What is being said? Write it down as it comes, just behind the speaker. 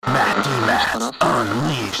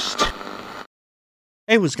Unleashed.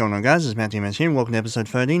 Hey, what's going on, guys? It's Matt Dimas here, and welcome to episode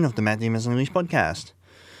 13 of the Matt Dimas Unleashed podcast.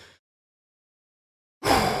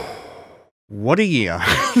 What a year.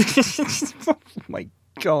 Oh my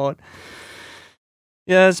god.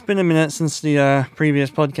 Yeah, it's been a minute since the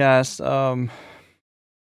previous podcast.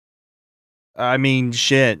 I mean,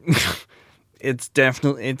 shit. It's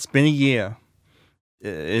been a year.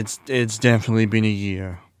 It's definitely been a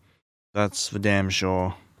year. That's for damn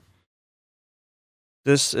sure.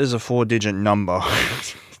 This is a 4-digit number.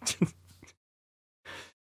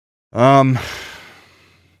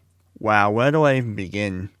 Wow, where do I even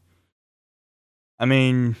begin? I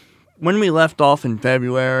mean, when we left off in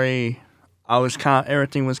February,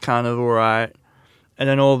 everything was kind of alright. And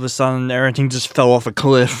then all of a sudden, everything just fell off a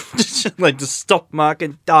cliff. Like, the stock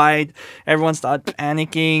market died. Everyone started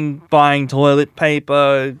panicking, buying toilet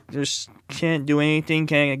paper. Just can't do anything,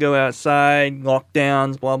 can't go outside,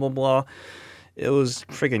 lockdowns, blah, blah, blah. It was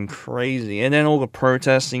freaking crazy. And then all the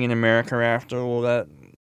protesting in America after all that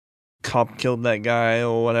cop killed that guy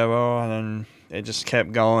or whatever. And then it just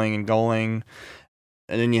kept going and going.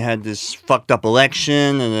 And then you had this fucked up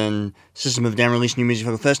election, and then System of a Down released new music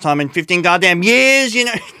for the first time in 15 goddamn years, you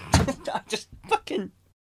know? Just fucking...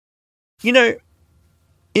 You know,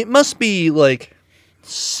 it must be, like,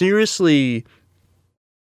 seriously...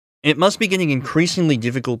 It must be getting increasingly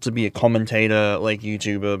difficult to be a commentator, like,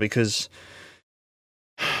 YouTuber, because...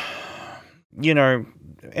 You know,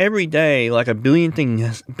 every day, like, a billion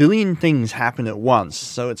things happen at once,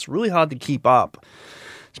 so it's really hard to keep up.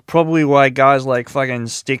 It's probably why guys like fucking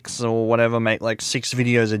Sticks or whatever make like 6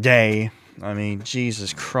 videos a day. I mean,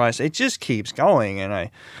 Jesus Christ, it just keeps going, and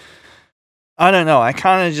I don't know, I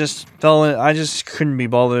kind of just I just couldn't be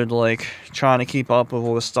bothered, like, trying to keep up with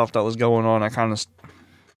all the stuff that was going on. I kind of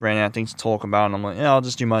ran out of things to talk about, and I'm like, yeah, I'll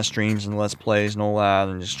just do my streams and Let's Plays and all that,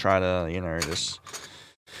 and just try to, you know, just...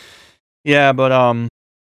 Yeah, but,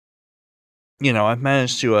 you know, I've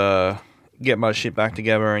managed to, get my shit back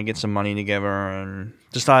together and get some money together, and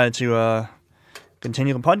decided to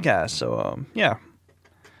continue the podcast. So yeah.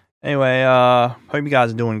 Anyway, hope you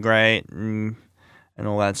guys are doing great and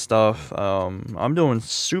all that stuff. I'm doing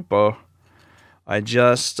super. I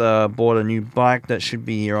just bought a new bike that should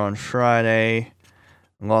be here on Friday.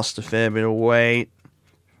 Lost a fair bit of weight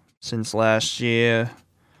since last year.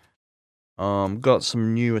 Got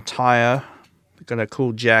some new attire. Got a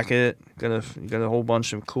cool jacket. Got a whole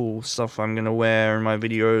bunch of cool stuff I'm gonna wear in my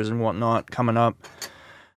videos and whatnot coming up.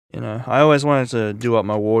 You know, I always wanted to do up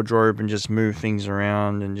my wardrobe and just move things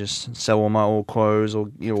around and just sell all my old clothes, or,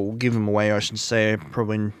 you know, give them away, I should say. I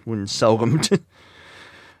probably wouldn't sell them. I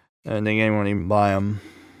don't think anyone would even buy them.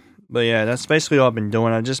 But yeah, that's basically what I've been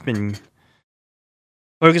doing. I've just been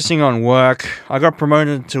focusing on work. I got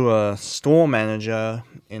promoted to a store manager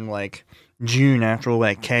in, like, June after all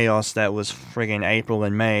that chaos that was friggin' April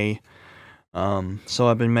and May. So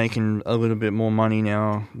I've been making a little bit more money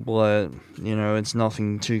now, but, you know, it's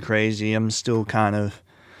nothing too crazy. I'm still kind of,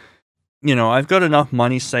 you know, I've got enough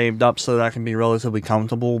money saved up so that I can be relatively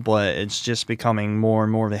comfortable, but it's just becoming more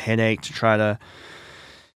and more of a headache to try to,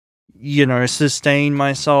 you know, sustain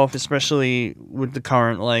myself, especially with the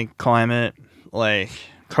current, like, climate. Like,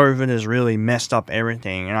 COVID has really messed up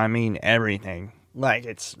everything, and I mean everything. Like,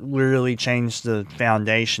 it's literally changed the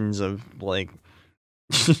foundations of, like,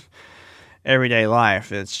 everyday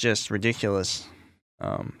life. It's just ridiculous.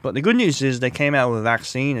 But the good news is they came out with a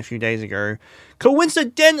vaccine a few days ago.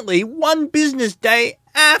 Coincidentally, one business day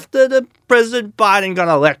after the President Biden got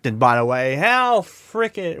elected, by the way. How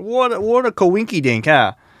frickin'... What a coinky-dink,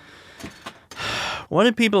 huh? Why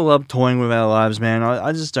do people love toying with our lives, man?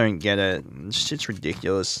 I just don't get it. Shit's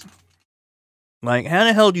ridiculous. Like, how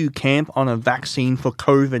the hell do you camp on a vaccine for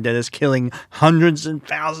COVID that is killing hundreds and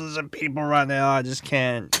thousands of people right now? I just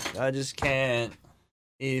can't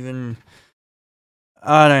even...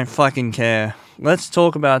 I don't fucking care. Let's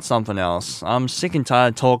talk about something else. I'm sick and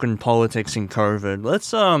tired talking politics and COVID. Let's,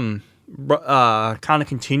 kind of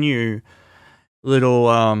continue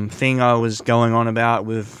little, thing I was going on about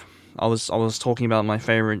with... I was talking about my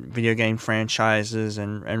favorite video game franchises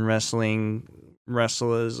and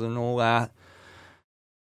wrestlers and all that.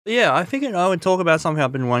 But yeah, I figured I would talk about something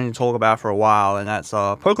I've been wanting to talk about for a while, and that's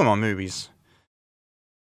Pokemon movies.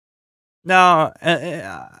 Now,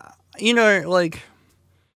 you know, like,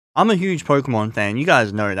 I'm a huge Pokemon fan. You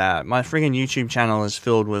guys know that. My freaking YouTube channel is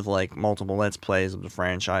filled with, like, multiple Let's Plays of the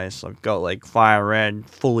franchise. I've got, like, Fire Red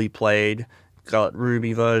fully played, got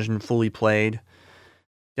Ruby version fully played.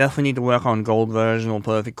 Definitely need to work on Gold version or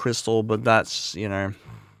Perfect Crystal, but that's, you know,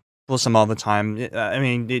 for some other time. I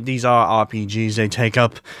mean, these are RPGs. They take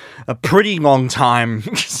up a pretty long time.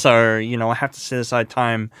 So, I have to set aside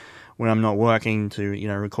time when I'm not working to,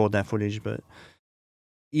 record that footage. But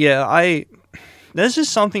yeah, there's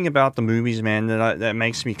just something about the movies, man, that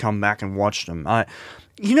makes me come back and watch them.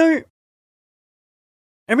 You know,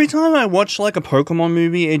 every time I watch like a Pokemon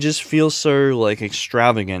movie, it just feels so like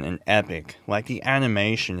extravagant and epic. Like the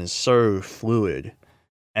animation is so fluid,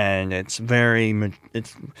 and it's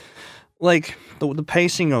it's like the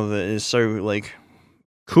pacing of it is so like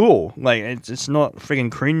cool. Like it's not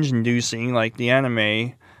freaking cringe inducing like the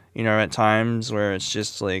anime, at times where it's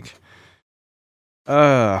just like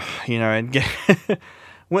and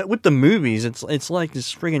with the movies, it's like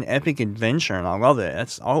this friggin' epic adventure, and I love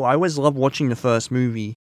it. I always love watching the first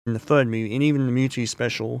movie and the third movie, and even the Mewtwo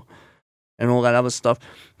special and all that other stuff.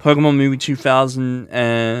 Pokemon movie 2000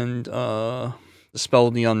 and The Spell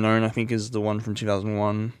of the Unknown, I think, is the one from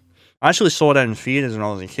 2001. I actually saw that in theaters when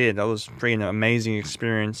I was a kid. That was pretty an amazing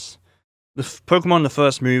experience. Pokemon, the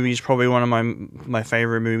first movie, is probably one of my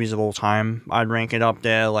favorite movies of all time. I'd rank it up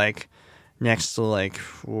there, like, next to, like,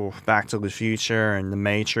 Back to the Future and The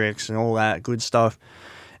Matrix and all that good stuff.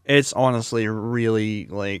 It's honestly really,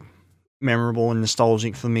 like, memorable and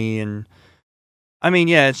nostalgic for me. And, I mean,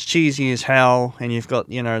 yeah, it's cheesy as hell, and you've got,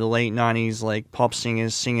 the late 90s, like, pop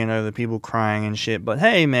singers singing over people crying and shit, but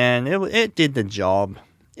hey, man, it did the job.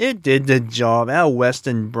 It did the job. Our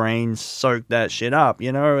Western brains soaked that shit up,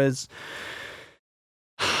 it's...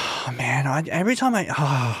 man, every time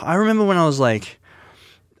I remember when I was like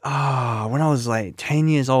 10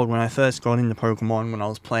 years old, when I first got into Pokemon, when I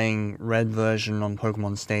was playing Red version on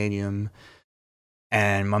Pokemon Stadium,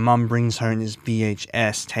 and my mum brings home this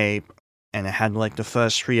VHS tape, and it had like the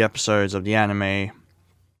first 3 episodes of the anime,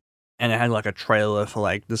 and it had like a trailer for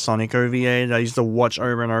like the Sonic OVA that I used to watch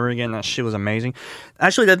over and over again. That shit was amazing.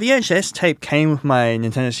 Actually, the VHS tape came with my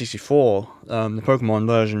Nintendo 64, the Pokemon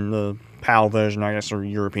version, the PAL version, I guess, or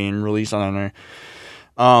European release, I don't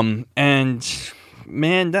know. And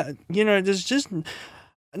man, that, there's just,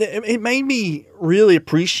 it made me really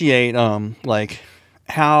appreciate, like,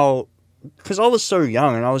 how, because I was so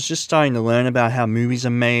young, and I was just starting to learn about how movies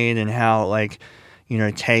are made, and how, like,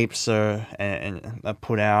 tapes are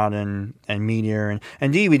put out, and media,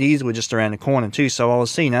 and DVDs were just around the corner too, so I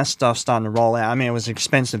was seeing that stuff starting to roll out. I mean, it was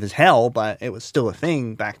expensive as hell, but it was still a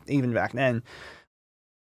thing even back then.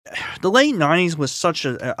 The late 90s was such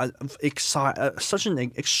such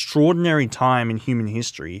an extraordinary time in human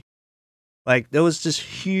history. Like, there was this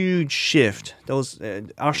huge shift that was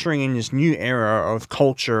ushering in this new era of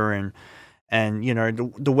culture, and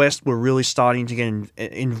the West were really starting to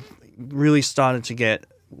get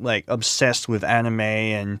like obsessed with anime,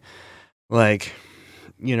 and like,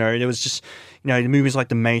 there was just, the movies like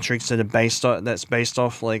The Matrix that's based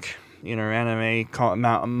off like, anime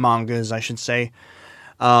mangas, I should say.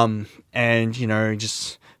 And,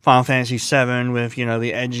 just Final Fantasy VII with,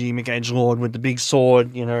 the edgy McEdgelord with the big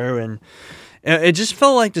sword, and it just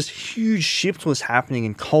felt like this huge shift was happening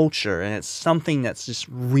in culture, and it's something that's just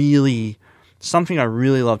really, something I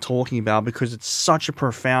really love talking about, because it's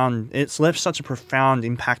left such a profound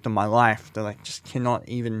impact on my life that I just cannot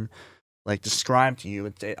even, like, describe to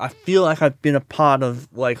you. I feel like I've been a part of,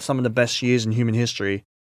 like, some of the best years in human history.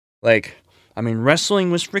 Like, I mean,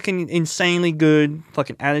 wrestling was freaking insanely good.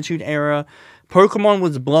 Fucking Attitude Era. Pokemon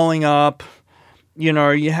was blowing up. You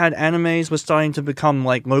had animes were starting to become,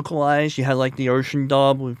 like, localized. You had, like, the Ocean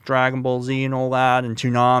dub with Dragon Ball Z and all that, and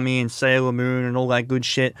Toonami and Sailor Moon and all that good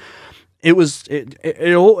shit. It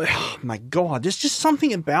all, oh my god, there's just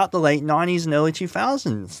something about the late 90s and early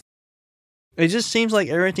 2000s. It just seems like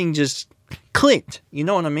everything just clicked. You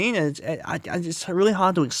know what I mean? It's really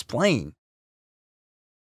hard to explain.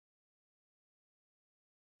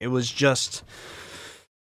 It was just,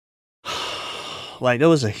 like, there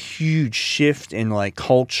was a huge shift in, like,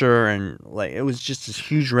 culture, and, like, it was just this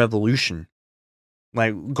huge revolution.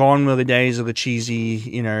 Like, gone were the days of the cheesy,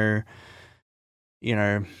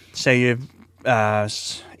 say your,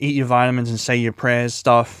 eat your vitamins and say your prayers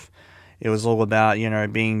stuff. It was all about,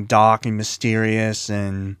 being dark and mysterious,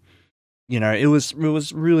 and, it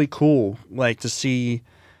was really cool, like, to see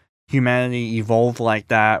humanity evolve like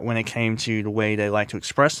that when it came to the way they like to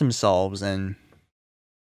express themselves. And,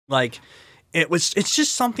 like, it's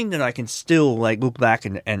just something that I can still, like, look back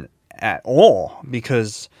and at awe,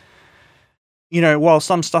 because, while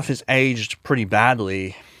some stuff has aged pretty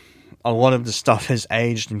badly, a lot of the stuff has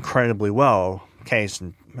aged incredibly well. Case,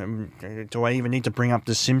 do I even need to bring up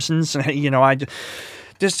The Simpsons? I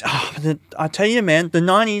tell you, man, the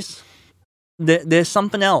 90s, there's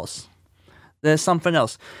something else. There's something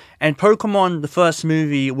else. And Pokemon, the first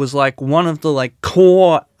movie, was like one of the like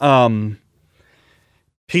core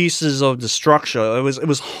pieces of the structure. It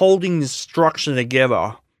was holding the structure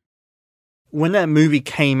together. When that movie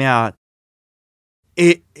came out,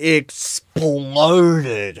 it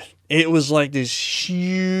exploded. It was like this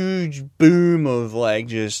huge boom of like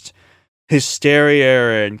just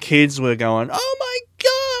hysteria, and kids were going, "Oh my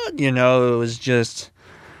god!" You know, it was just,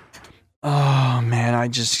 oh man, I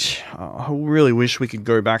really wish we could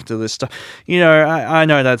go back to this stuff. You know, I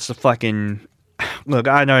know that's a fucking, look,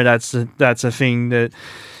 I know that's a thing that,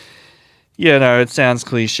 you know, it sounds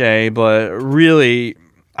cliche, but really,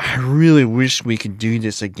 I really wish we could do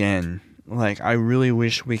this again. Like, I really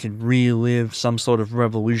wish we could relive some sort of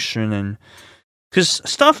revolution, and because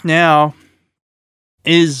stuff now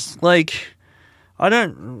is like, I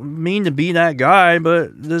don't mean to be that guy,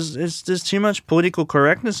 but there's too much political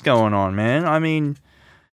correctness going on, man. I mean,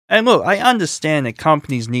 and look, I understand that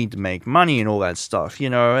companies need to make money and all that stuff, you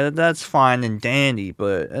know, that's fine and dandy,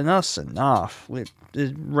 but enough's enough.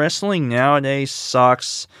 Wrestling nowadays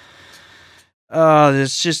sucks.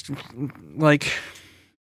 It's just like,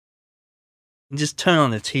 just turn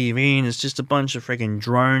on the TV and it's just a bunch of freaking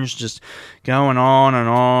drones just going on and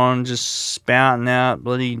on, just spouting out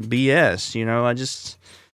bloody BS, you know.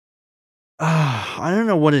 I don't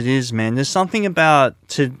know what it is, man. There's something about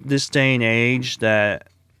to this day and age that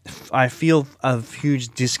I feel a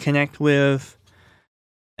huge disconnect with,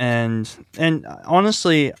 and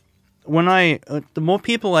honestly, when the more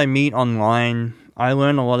people I meet online, I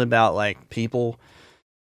learn a lot about like people.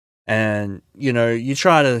 And, you know, you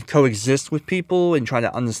try to coexist with people and try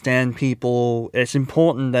to understand people. It's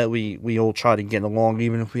important that we all try to get along,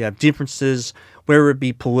 even if we have differences, whether it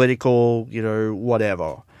be political, you know,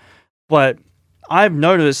 whatever. But I've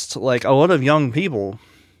noticed, like, a lot of young people,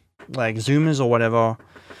 like Zoomers or whatever,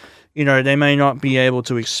 you know, they may not be able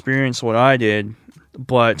to experience what I did,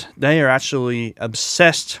 but they are actually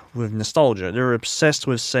obsessed with nostalgia. They're obsessed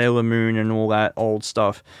with Sailor Moon and all that old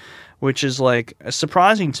stuff, which is like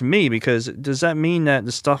surprising to me, because does that mean that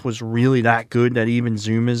the stuff was really that good that even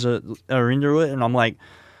Zoomers are into it? And I'm like,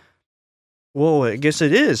 well, I guess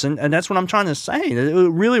it is. And that's what I'm trying to say. It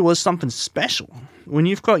really was something special. When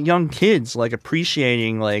you've got young kids like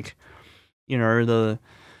appreciating, like, you know, the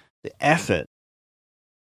effort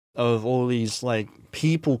of all these like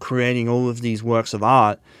people creating all of these works of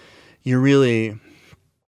art, you really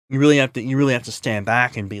have to stand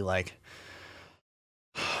back and be like,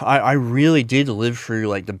 I really did live through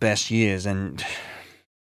like the best years, and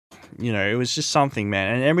you know, it was just something,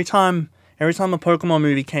 man. And every time a Pokemon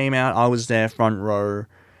movie came out, I was there front row.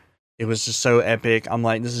 It was just so epic. I'm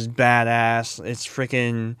like, this is badass. It's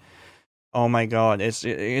freaking, oh my god. It's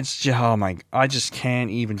just, oh my, I just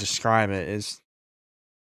can't even describe it.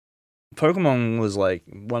 Pokemon was like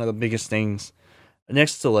one of the biggest things,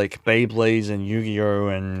 next to like Beyblades and Yu-Gi-Oh!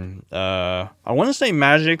 And I want to say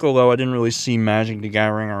Magic, although I didn't really see Magic the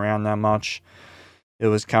Gathering around that much. It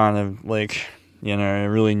was kind of like, you know, a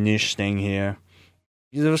really niche thing here.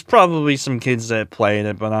 There was probably some kids that played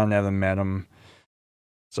it, but I never met them.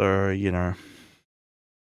 So, you know,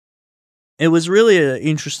 it was really an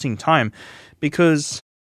interesting time, because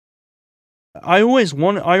I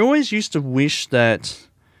always used to wish that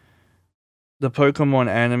the Pokemon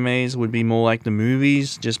animes would be more like the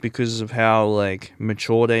movies, just because of how like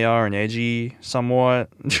mature they are and edgy somewhat.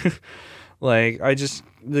 Like,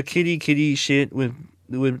 the kitty shit with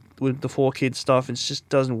the 4Kids stuff, it just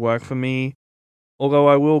doesn't work for me. Although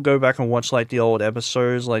I will go back and watch like the old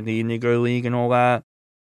episodes, like the Indigo League and all that.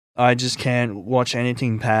 I just can't watch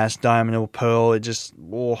anything past Diamond or Pearl. It just,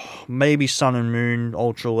 maybe Sun and Moon,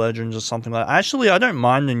 Ultra Legends or something like that. Actually, I don't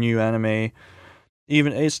mind the new anime.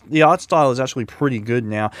 Even the art style is actually pretty good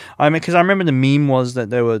now. I mean, because I remember the meme was that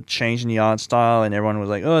they were changing the art style, and everyone was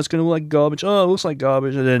like, "Oh, it's gonna look like garbage. Oh, it looks like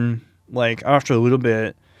garbage." And then, like, after a little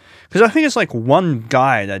bit, because I think it's like one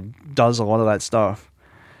guy that does a lot of that stuff,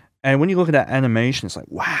 and when you look at that animation, it's like,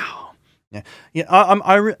 wow. Yeah.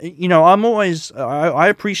 I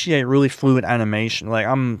appreciate really fluid animation. Like,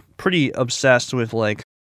 I'm pretty obsessed with like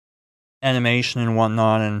animation and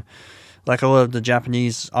whatnot, and like a lot of the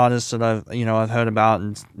Japanese artists that I've heard about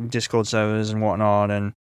in Discord servers and whatnot,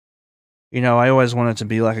 and you know, I always wanted to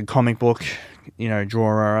be like a comic book, you know,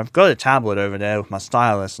 drawer. I've got a tablet over there with my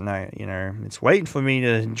stylus, and it's waiting for me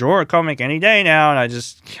to draw a comic any day now, and I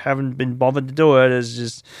just haven't been bothered to do it. It's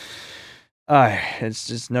just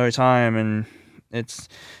no time, and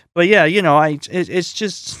but yeah, you know, it's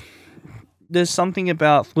just, there's something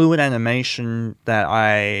about fluid animation that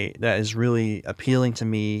is really appealing to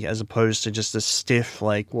me, as opposed to just the stiff,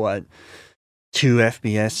 like, 2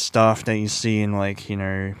 FPS stuff that you see in, like, you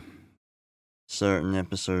know, certain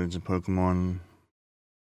episodes of Pokemon.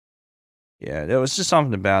 Yeah, there was just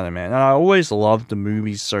something about it, man. And I always loved the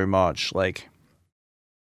movies so much. Like,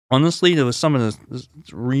 honestly, there was some of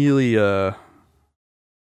the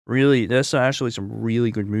really, there's actually some really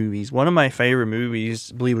good movies. One of my favorite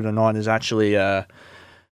movies, believe it or not, is actually I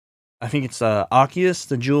think it's Arceus,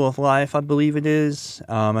 the Jewel of Life, I believe it is.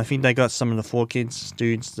 I think they got some of the 4Kids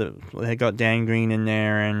dudes that they got Dan Green in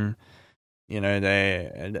there, and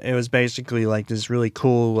it was basically like this really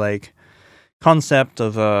cool like concept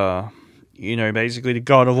of basically the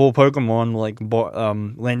god of all Pokemon like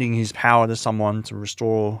lending his power to someone to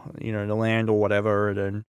restore the land or whatever,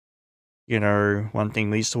 and then one thing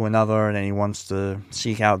leads to another, and then he wants to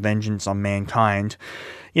seek out vengeance on mankind.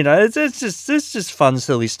 It's just fun,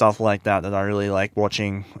 silly stuff like that I really like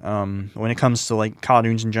watching. When it comes to like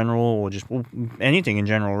cartoons in general, or just anything in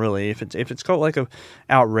general, really. If it's got like a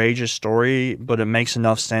outrageous story, but it makes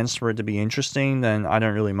enough sense for it to be interesting, then I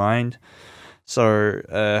don't really mind. So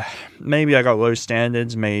maybe I got low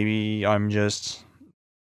standards. Maybe I'm just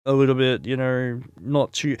a little bit,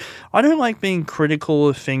 not too. I don't like being critical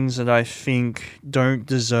of things that I think don't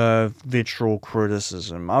deserve vitriol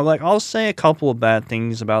criticism. I'll say a couple of bad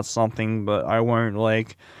things about something, but I won't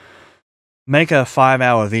like make a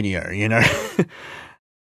 5-hour video.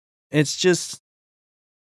 It's just,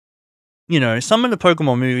 some of the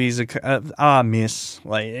Pokemon movies are miss.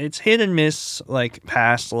 Like, it's hit and miss. Like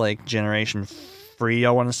past like Generation 3, I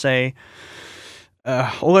want to say.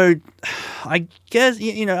 Although, I guess,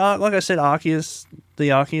 like I said, the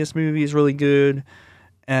Arceus movie is really good,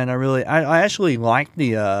 and I actually like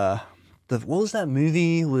the what was that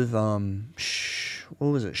movie with, what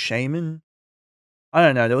was it, Shaman? I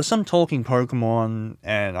don't know, there was some talking Pokemon,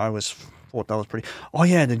 and thought that was pretty, oh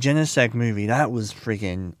yeah, the Genesect movie, that was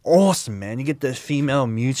freaking awesome, man. You get the female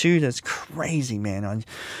Mewtwo, that's crazy, man. I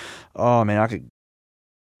could.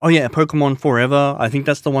 Oh yeah, Pokemon Forever. I think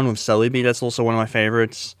that's the one with Celebi. That's also one of my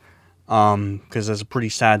favorites. Because there's a pretty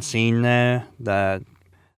sad scene there that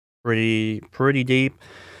pretty deep.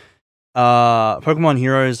 Pokemon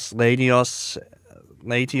Heroes Latios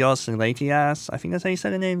and Latias. I think that's how you say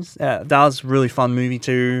the names. That was a really fun movie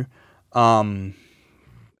too.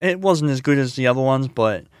 It wasn't as good as the other ones,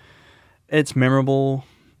 but it's memorable.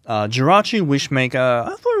 Jirachi Wishmaker.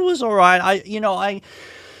 I thought it was alright.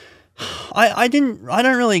 I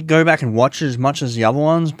don't really go back and watch as much as the other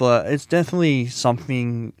ones, but it's definitely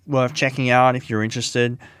something worth checking out if you're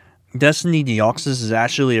interested. Destiny Deoxys is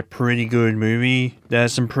actually a pretty good movie.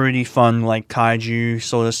 There's some pretty fun like kaiju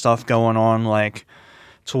sort of stuff going on like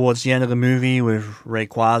towards the end of the movie with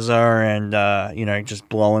Rayquaza and just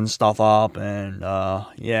blowing stuff up, and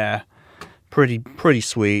yeah, pretty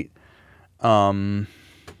sweet.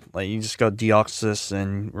 Like you just got Deoxys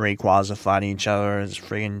and Rayquaza fighting each other. It's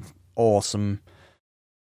freaking awesome.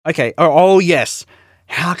 Okay. Oh yes.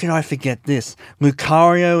 How could I forget this?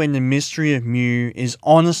 Lucario and the Mystery of Mew is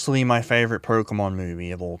honestly my favorite Pokemon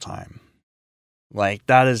movie of all time. Like,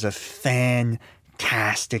 that is a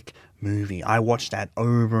fantastic movie. I watched that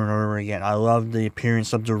over and over again. I love the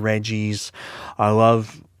appearance of the Reggies. I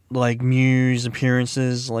love like Mew's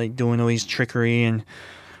appearances, like doing all these trickery, and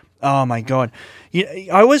oh my god.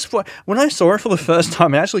 Yeah, when I saw it for the first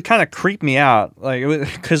time, it actually kind of creeped me out. Like,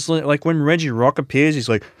 because like when Regirock appears, he's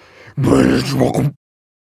like,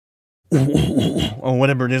 or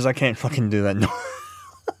whatever it is. I can't fucking do that.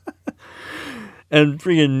 And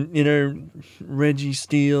freaking,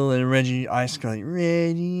 Registeel and Regice go like,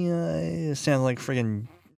 Reggie, sounds like freaking,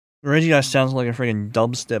 Regice sounds like a freaking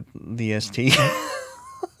dubstep VST.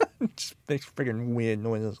 Just makes freaking weird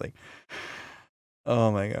noises like,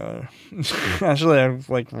 oh my god. Actually, I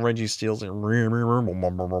like Registeel's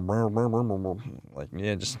like,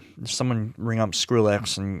 yeah, just someone ring up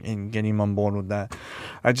Skrillex and get him on board with that.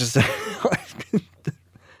 I just,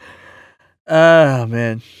 oh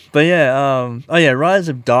man. But yeah, Rise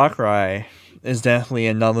of Darkrai is definitely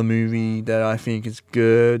another movie that I think is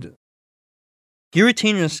good.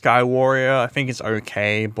 Giratina Sky Warrior, I think it's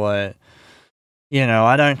okay, but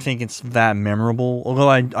I don't think it's that memorable. Although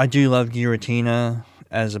I do love Giratina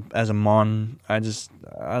as a mon. I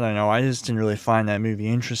don't know. I just didn't really find that movie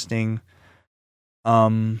interesting.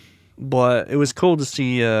 But it was cool to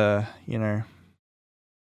see. I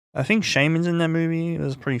think Shaman's in that movie. It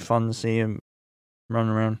was pretty fun to see him run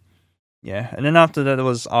around. Yeah, and then after that, there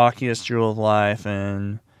was Arceus, Jewel of Life,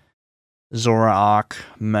 and Zoroark,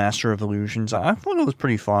 Master of Illusions. I thought it was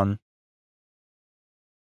pretty fun.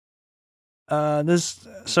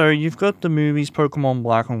 So you've got the movies Pokemon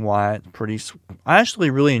Black and White. I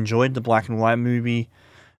actually really enjoyed the Black and White movie.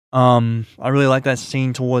 I really like that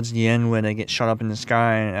scene towards the end where they get shot up in the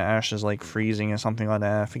sky and Ash is like freezing or something like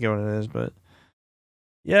that. I forget what it is, but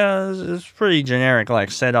yeah, it's pretty generic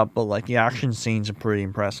like setup, but like the action scenes are pretty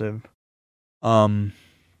impressive. Um,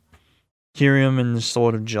 Kyrium and the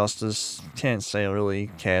Sword of Justice, can't say I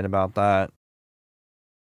really cared about that.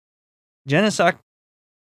 Genesect,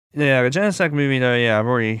 yeah, the Genesect movie though, yeah, I've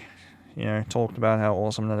already, talked about how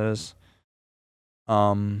awesome that is.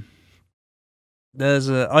 There's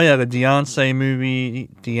the Diancie movie,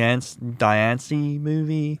 Diancie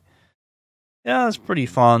movie. Yeah, it's pretty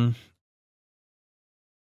fun.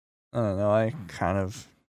 I don't know, I kind of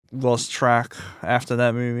lost track after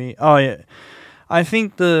that movie. Oh yeah, I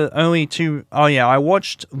think the only two. Oh yeah, I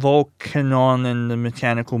watched Volcanon and the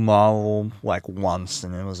Mechanical Marvel like once,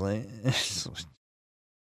 and it was like,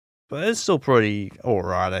 but it's still pretty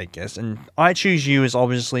alright, I guess. And I Choose You is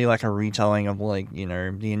obviously like a retelling of like the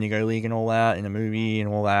Indigo League and all that in a movie and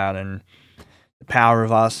all that, and The Power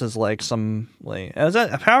of Us is like some like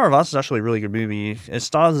Power of Us is actually a really good movie. It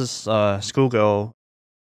stars this schoolgirl.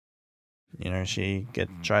 She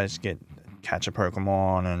tries to catch a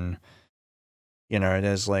Pokemon, and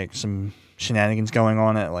there's like some shenanigans going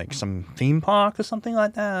on at like some theme park or something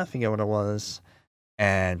like that. I forget what it was.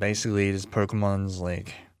 And basically, this Pokemon's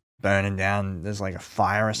like burning down. There's like a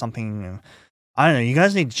fire or something. I don't know. You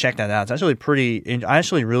guys need to check that out. It's actually pretty. I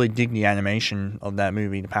actually really dig the animation of that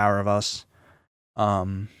movie, The Power of Us.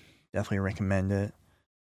 Definitely recommend it.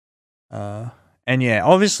 And yeah,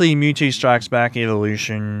 obviously Mewtwo Strikes Back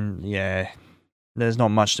Evolution. Yeah, there's not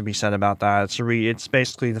much to be said about that. It's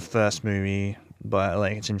basically the first movie, but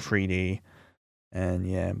like it's in 3D. And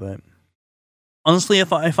yeah, but honestly,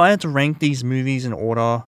 if I had to rank these movies in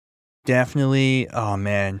order, definitely. Oh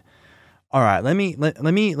man. All right, let me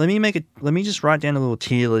make it. Let me just write down a little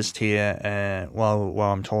tier list here, while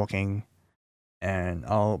I'm talking, and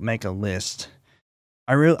I'll make a list.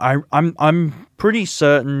 I'm pretty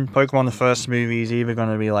certain Pokemon the first movie is either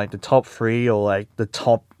going to be like the top 3 or like the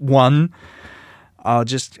top 1. I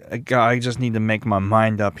just need to make my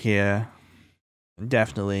mind up here.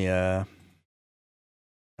 Definitely. All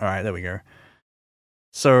right, there we go.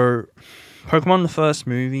 So, Pokemon the first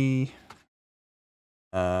movie.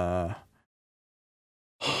 I'll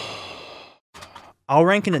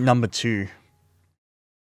rank it at number 2.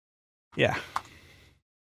 Yeah.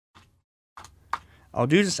 I'll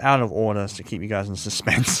do this out of order to keep you guys in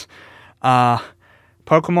suspense.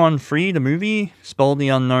 Pokemon 3, the movie, Spell the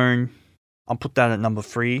Unknown. I'll put that at number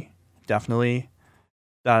 3, definitely.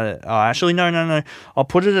 Actually, no. I'll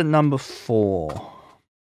put it at number 4.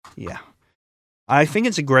 Yeah. I think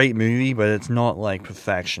it's a great movie, but it's not like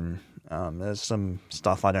perfection. There's some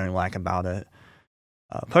stuff I don't like about it.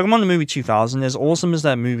 Pokemon the movie 2000, as awesome as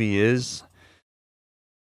that movie is,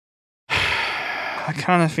 I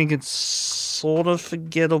kind of think it's sort of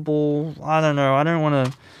forgettable. I don't know. I don't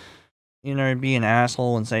want to, be an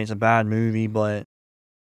asshole and say it's a bad movie, but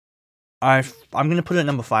I'm gonna put it at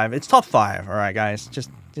number 5. It's top 5. All right, guys.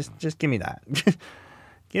 Just give me that.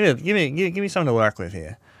 give me something to work with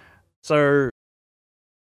here. So,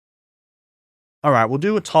 all right, we'll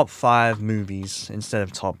do a top 5 movies instead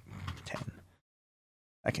of top 10.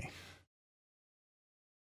 Okay.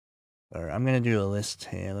 So I'm gonna do a list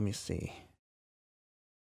here. Let me see.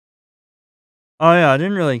 Oh yeah, I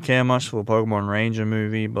didn't really care much for the Pokemon Ranger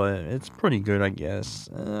movie, but it's pretty good, I guess.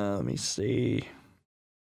 Let me see.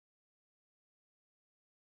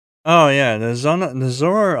 Oh yeah, the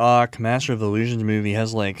Zoroark Master of Illusions movie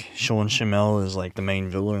has like Sean Schimmel as like the main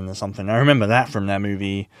villain or something. I remember that from that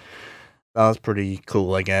movie. That was pretty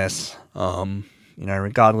cool, I guess.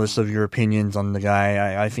 Regardless of your opinions on the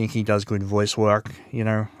guy, I think he does good voice work. It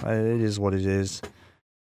is what it is.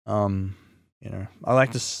 I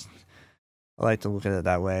like to look at it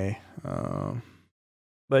that way.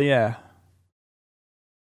 But yeah.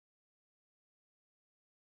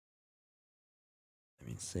 Let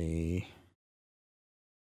me see.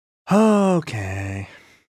 Okay.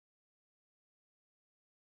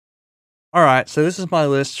 Alright, so this is my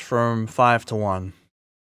list from 5 to 1.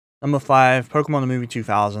 Number 5, Pokemon the Movie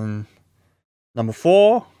 2000. Number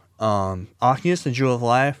 4, Arceus, the Jewel of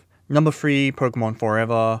Life. Number 3, Pokemon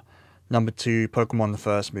Forever. Number 2, Pokemon the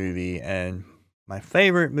First Movie. And my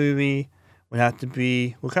favorite movie would have to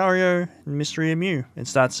be Lucario and Mystery of Mew.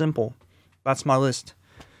 It's that simple. That's my list.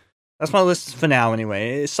 That's my list for now,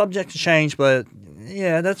 anyway. It's subject to change, but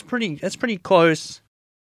yeah, that's pretty close.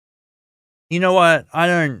 You know what?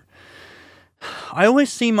 I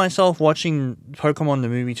always see myself watching Pokemon the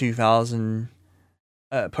Movie 2000,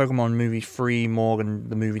 Pokemon Movie 3 more than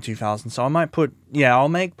the movie 2000. So I'll make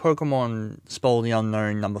Pokemon Spell the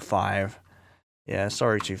Unknown number 5. Yeah,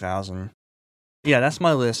 sorry, 2000. Yeah, that's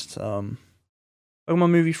my list. Pokemon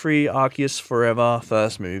Movie 3, Arceus Forever,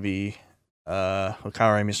 first movie,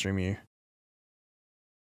 Lucario Mystery Mew.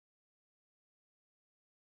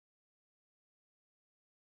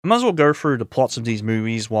 I might as well go through the plots of these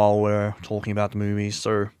movies while we're talking about the movies.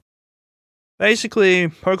 So, basically,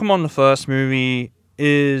 Pokemon the first movie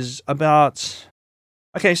is about.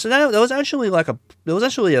 Okay, so that there was actually like a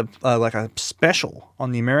special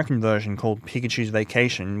on the American version called Pikachu's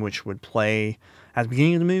Vacation, which would play at the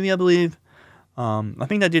beginning of the movie, I believe. I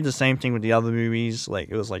think they did the same thing with the other movies. Like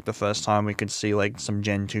it was like the first time we could see like some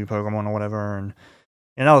Gen 2 Pokemon or whatever, and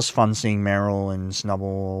that was fun seeing Meryl and Snubble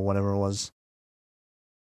or whatever it was.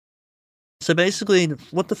 So basically,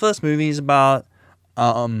 what the first movie is about,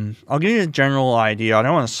 I'll give you a general idea. I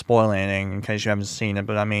don't want to spoil anything in case you haven't seen it,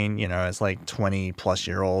 but I mean, it's like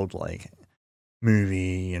 20-plus-year-old like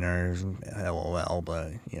movie, LOL.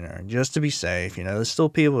 But just to be safe, there's still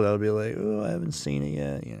people that'll be like, oh, I haven't seen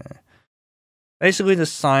it yet. Basically, the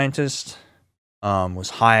scientist was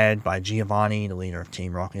hired by Giovanni, the leader of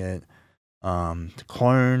Team Rocket, to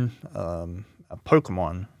clone a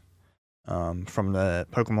Pokemon from the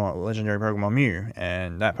legendary Pokemon Mew,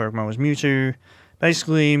 and that Pokemon was Mewtwo.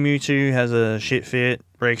 Basically, Mewtwo has a shit fit,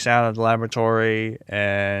 breaks out of the laboratory,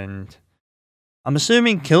 and I'm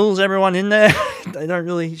assuming kills everyone in there. They don't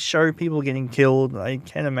really show people getting killed. I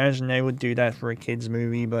can't imagine they would do that for a kids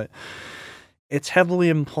movie, but it's heavily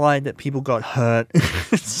implied that people got hurt.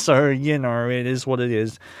 So, it is what it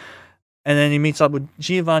is. And then he meets up with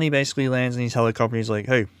Giovanni, basically lands in his helicopter. He's like,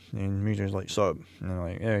 hey. And Mewtwo's like, so. And they're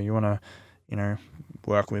like, yeah, you want to,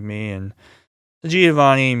 work with me? And so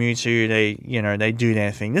Giovanni and Mewtwo, they do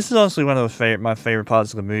their thing. This is honestly one of my favorite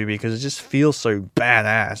parts of the movie because it just feels so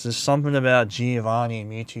badass. There's something about Giovanni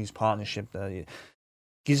and Mewtwo's partnership that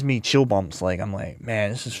gives me chill bumps. Like, I'm like,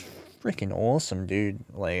 man, this is freaking awesome, dude.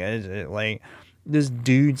 Like, this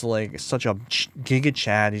dude's like such a giga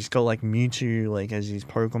chad. He's got like Mewtwo like as his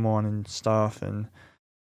Pokemon and stuff,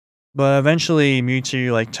 but eventually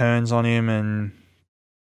Mewtwo like turns on him and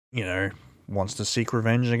wants to seek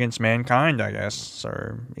revenge against mankind, I guess.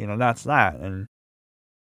 So that's that, and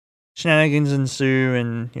shenanigans ensue,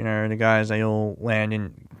 and the guys, they all land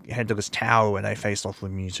and head to this tower where they face off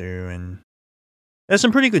with Mewtwo, and there's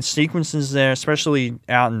some pretty good sequences there, especially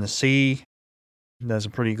out in the sea. There's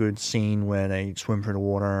a pretty good scene where they swim through the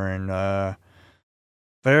water, and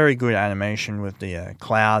very good animation with the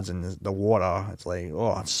clouds and the water. It's like,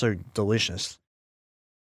 oh, it's so delicious.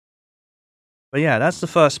 But yeah, that's the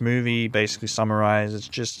first movie, basically summarized. It's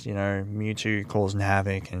just, Mewtwo causing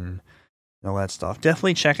havoc and all that stuff.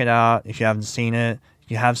 Definitely check it out if you haven't seen it.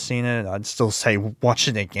 If you have seen it, I'd still say watch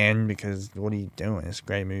it again because what are you doing? It's a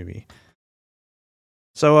great movie.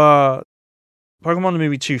 So, Pokemon the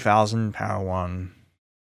movie 2000, Power 1.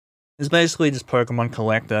 It's basically this Pokemon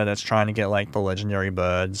collector that's trying to get, like, the legendary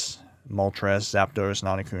birds. Moltres, Zapdos,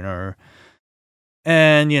 Articuno.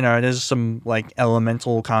 And, there's some, like,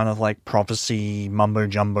 elemental kind of, like, prophecy,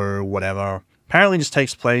 mumbo-jumbo, whatever. Apparently this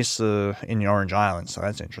takes place in the Orange Island, so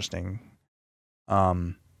that's interesting.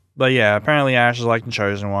 But yeah, apparently Ash is, like, the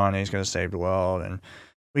chosen one, and he's gonna save the world, and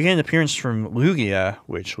we get an appearance from Lugia,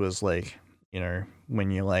 which was, like,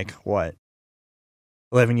 when you're, like, what?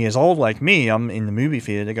 11 years old like me, I'm in the movie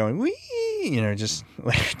theater going, wee, just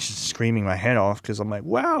screaming my head off because I'm like,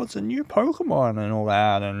 wow, it's a new Pokemon and all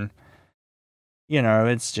that, and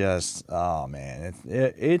it's just, oh man,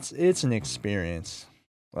 it's an experience.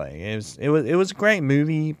 Like it was a great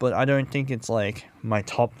movie, but I don't think it's like my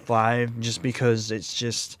top 5 just because it's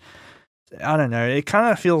just, I don't know, it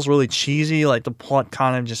kind of feels really cheesy. Like the plot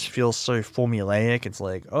kind of just feels so formulaic. It's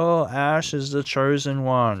like, oh, Ash is the chosen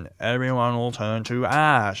one, everyone will turn to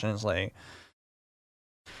Ash, and it's like,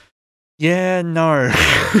 yeah, no,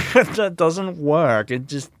 that doesn't work. It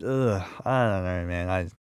just, I don't know,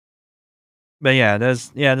 man. But yeah,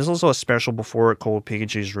 there's also a special before it called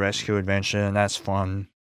Pikachu's Rescue Adventure, and that's fun.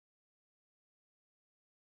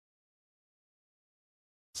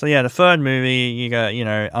 So yeah, the third movie, you got,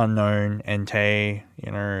 Unknown, Entei,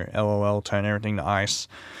 LOL, turn everything to ice.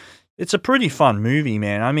 It's a pretty fun movie,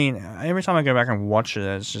 man. I mean, every time I go back and watch it,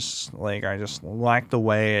 it's just like, I just like the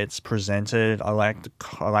way it's presented. I like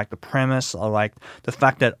the premise. I like the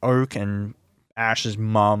fact that Oak and Ash's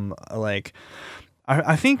mum, like,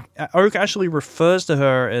 I think Oak actually refers to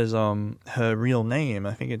her as her real name.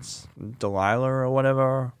 I think it's Delilah or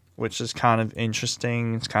whatever, which is kind of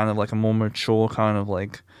interesting. It's kind of like a more mature kind of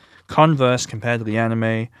like converse compared to the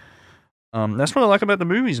anime. That's what I like about the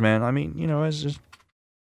movies, man. I mean, it's just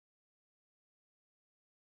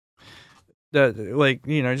that, like,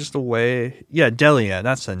 just the way. Yeah, Delia,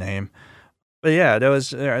 that's her name. But yeah,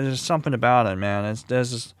 there's something about it, man. There's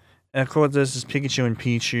this, and of course, there's this Pikachu and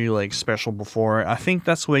Pichu like special before it. I think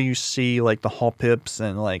that's where you see like the Hoppips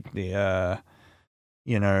and like the all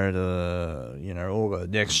the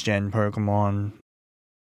next gen Pokemon.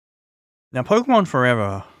 Now, Pokemon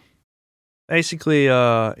Forever. Basically,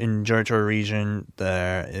 in Johto region,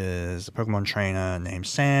 there is a Pokemon trainer named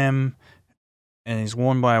Sam, and he's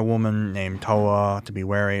warned by a woman named Toa to be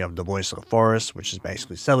wary of the voice of the forest, which is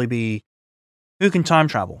basically Celebi, who can time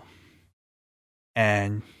travel.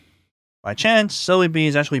 And by chance, Celebi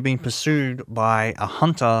is actually being pursued by a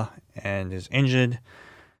hunter and is injured,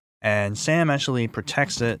 and Sam actually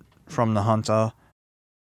protects it from the hunter,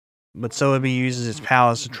 but Celebi uses its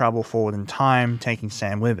powers to travel forward in time, taking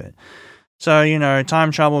Sam with it. So, time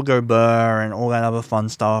travel, go burr, and all that other fun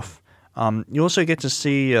stuff. You also get to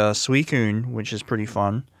see Suicune, which is pretty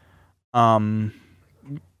fun.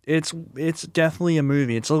 It's definitely a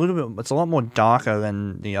movie. It's a lot more darker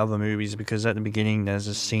than the other movies because at the beginning there's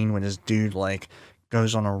a scene where this dude like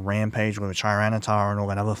goes on a rampage with a Tyranitar and all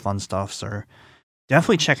that other fun stuff. So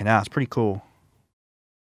definitely check it out. It's pretty cool.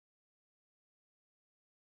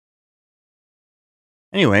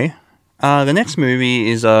 Anyway, the next movie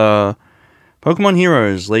is Pokemon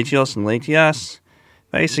Heroes, Latios and Latias.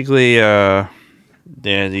 Basically,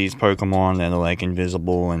 they're these Pokemon that are like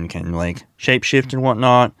invisible and can like shapeshift and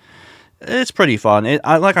whatnot. It's pretty fun.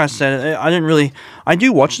 Like I said, I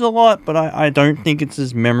do watch it a lot, but I don't think it's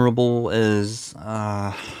as memorable as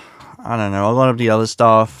I don't know, a lot of the other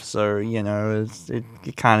stuff. So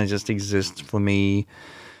it kind of just exists for me.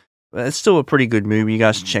 But it's still a pretty good movie. You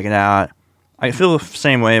guys should check it out. I feel the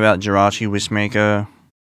same way about Jirachi Wishmaker.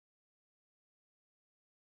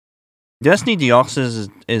 Destiny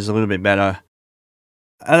Deoxys is a little bit better.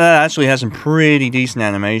 That actually has some pretty decent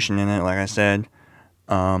animation in it, like I said.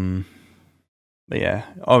 But yeah,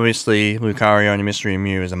 obviously Lucario and the Mystery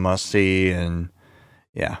Mew is a must-see, and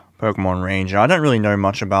yeah, Pokemon Ranger. I don't really know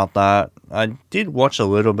much about that. I did watch a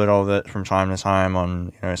little bit of it from time to time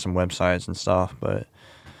on some websites and stuff, but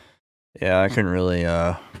yeah, I couldn't really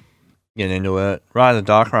get into it. Rise of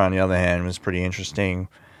Darkrai, on the other hand, was pretty interesting.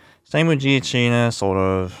 Same with Giacchina, sort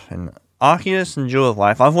of, and Arceus and Jewel of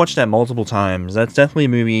Life. I've watched that multiple times. That's definitely a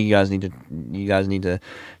movie you guys need to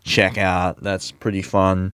check out. That's pretty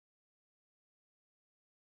fun.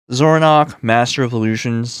 Zoroark, Master of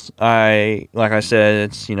Illusions. Like I said,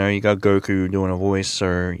 it's you got Goku doing a voice,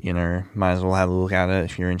 so might as well have a look at it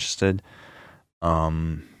if you're interested.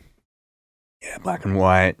 Yeah, Black and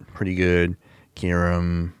White, pretty good.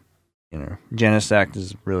 Kyurem, Genesect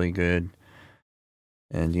is really good.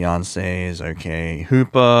 And Beyonce is okay.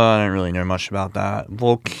 Hoopa, I don't really know much about that.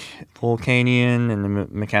 Volcanion and the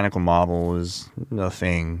Mechanical Marble is the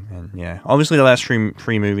thing. And yeah, obviously the last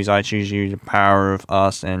three movies, I Choose You, The Power of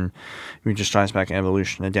Us, and Mutant Strikes Back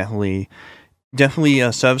Evolution are definitely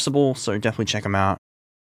serviceable, so definitely check them out.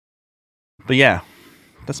 But yeah,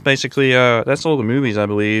 that's basically, that's all the movies, I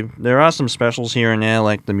believe. There are some specials here and there,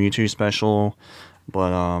 like the Mewtwo special,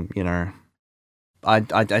 but, I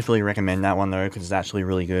definitely recommend that one though because it's actually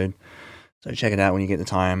really good. So check it out when you get the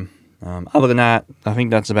time. Other than that, I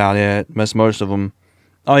think that's about it. Most of them.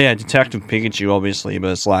 Oh yeah, Detective Pikachu obviously,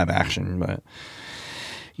 but it's live action. But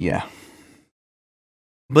yeah.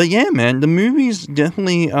 But yeah, man, the movies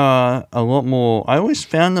definitely a lot more. I always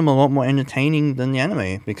found them a lot more entertaining than the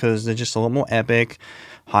anime because they're just a lot more epic,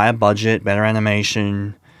 higher budget, better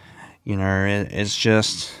animation. It's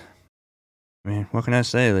just. I mean, what can I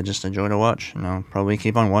say? They're just a joy to watch, and I'll probably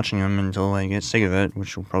keep on watching them until I get sick of it,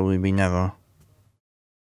 which will probably be never.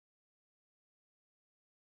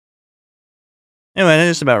 Anyway, that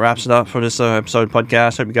just about wraps it up for this episode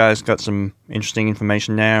podcast. Hope you guys got some interesting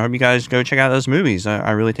information there. Hope you guys go check out those movies.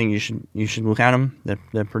 I really think you should look at them.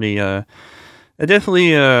 They're pretty. They're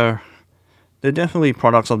definitely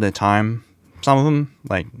products of their time. Some of them,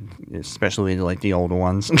 especially the older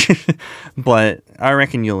ones, but I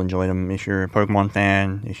reckon you'll enjoy them if you're a Pokemon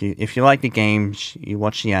fan. If you like the games, you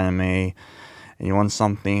watch the anime, and you want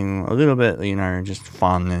something a little bit, just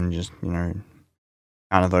fun and just kind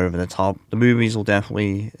of over the top. The movies will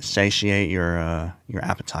definitely satiate your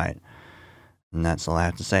appetite, and that's all I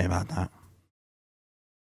have to say about that.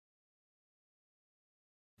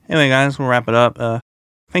 Anyway, guys, we'll wrap it up.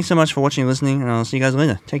 Thanks so much for watching and listening, and I'll see you guys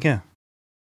later. Take care.